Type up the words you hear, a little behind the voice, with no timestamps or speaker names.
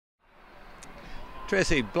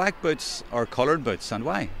Tracey, black boots or coloured boots, and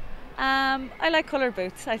why? I like coloured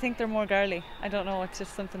boots. I think they're more girly. I don't know, it's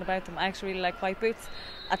just something about them. I actually really like white boots.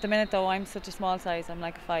 At the minute though, I'm such a small size, I'm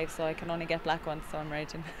like a 5, so I can only get black ones, so I'm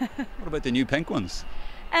raging. What about the new pink ones?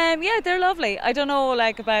 Yeah, they're lovely. I don't know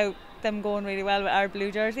like about them going really well with our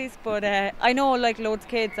blue jerseys, but I know like loads of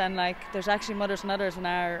kids, and like there's actually mothers and others in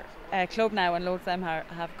our club now, and loads of them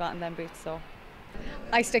have gotten them boots. So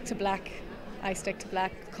I stick to black.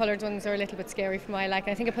 Coloured ones are a little bit scary for my like.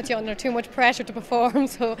 I think it puts you under too much pressure to perform,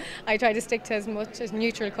 so I try to stick to as much as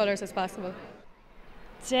neutral colours as possible.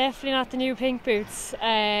 Definitely not the new pink boots.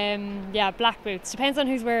 Yeah, black boots. Depends on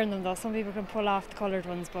who's wearing them though. Some people can pull off the coloured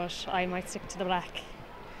ones, but I might stick to the black.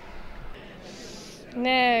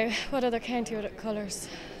 No, what other county colours?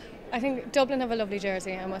 I think Dublin have a lovely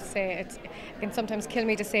jersey, I must say. It can sometimes kill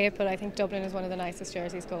me to say it, but I think Dublin is one of the nicest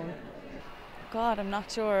jerseys going. God, I'm not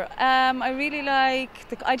sure. I really like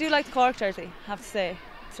I do like the Cork jersey, I have to say.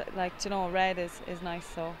 It's like, you know, red is nice,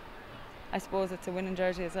 so I suppose it's a winning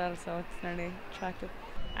jersey as well, so it's nearly attractive.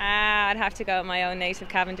 I'd have to go with my own native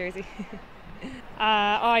Cavan jersey.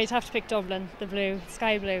 I'd have to pick Dublin, the blue,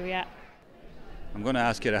 sky blue, yeah. I'm going to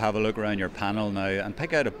ask you to have a look around your panel now and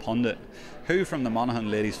pick out a pundit. Who from the Monaghan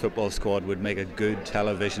ladies football squad would make a good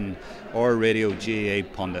television or radio GAA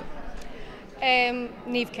pundit?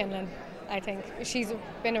 Niamh Kinlan, I think. She's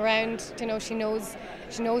been around, you know, she knows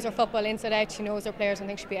her football inside out, she knows her players, and I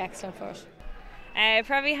think she'd be excellent for it.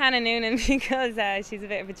 Probably Hannah Noonan, because she's a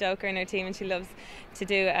bit of a joker in her team and she loves to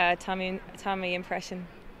do a Tommy impression.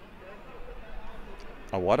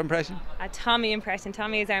 A what impression? A Tommy impression.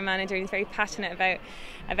 Tommy is our manager. He's very passionate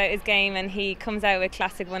about his game, and he comes out with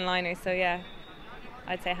classic one-liners. So yeah,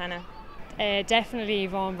 I'd say Hannah. Definitely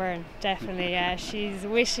Yvonne Byrne. Definitely. Yeah, she's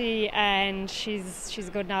wishy and she's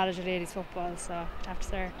a good knowledge of ladies football. So I'd have to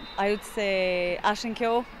say her. I would say Aisling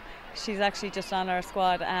Keogh. She's actually just on our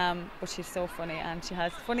squad, but she's so funny and she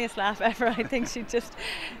has the funniest laugh ever. I think she'd just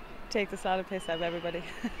take the solid piss out of everybody.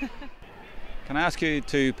 Can I ask you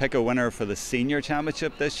to pick a winner for the Senior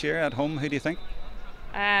Championship this year at home? Who do you think?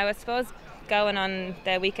 I suppose going on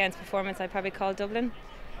the weekend's performance, I'd probably call Dublin.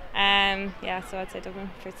 Yeah, so I'd say Dublin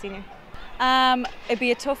for Senior. It'd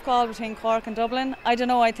be a tough call between Cork and Dublin. I don't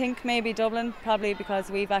know, I think maybe Dublin, probably because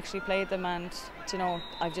we've actually played them, and you know,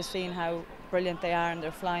 I've just seen how brilliant they are and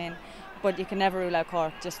they're flying. But you can never rule out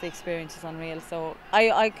Cork, just the experience is unreal. So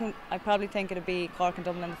I probably think it'd be Cork and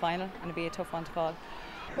Dublin in the final, and it'd be a tough one to call.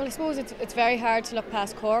 Well, I suppose it's very hard to look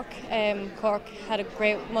past Cork. Cork had a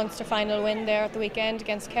great Munster final win there at the weekend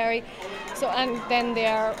against Kerry. So, and then they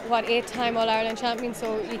are, 8-time All-Ireland champions,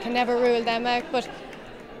 so you can never rule them out. But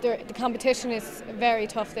the competition is very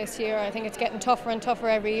tough this year. I think it's getting tougher and tougher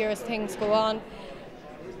every year as things go on.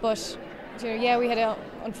 But you know, yeah,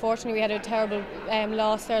 unfortunately we had a terrible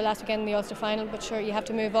loss there last weekend in the Ulster final. But sure, you have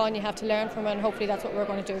to move on, you have to learn from it, and hopefully that's what we're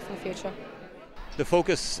going to do for the future. The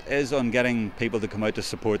focus is on getting people to come out to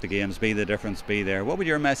support the games, be the difference, be there. What would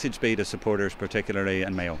your message be to supporters, particularly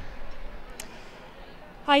in Mayo?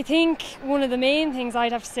 I think one of the main things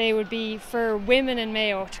I'd have to say would be for women in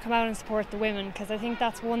Mayo to come out and support the women, because I think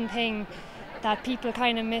that's one thing that people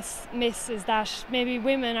kind of miss is that maybe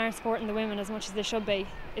women aren't supporting the women as much as they should be.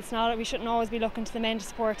 It's not, we shouldn't always be looking to the men to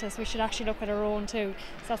support us, we should actually look at our own too.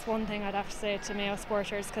 So that's one thing I'd have to say to Mayo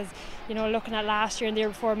supporters, because you know, looking at last year and the year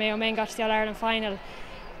before, Mayo men got to the All-Ireland final,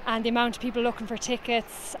 and the amount of people looking for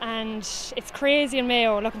tickets, and it's crazy in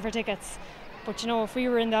Mayo looking for tickets. But you know, if we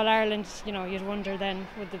were in the All-Ireland, you know, you'd wonder then,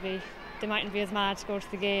 would they mightn't be as mad to go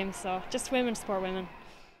to the game. So just women support women.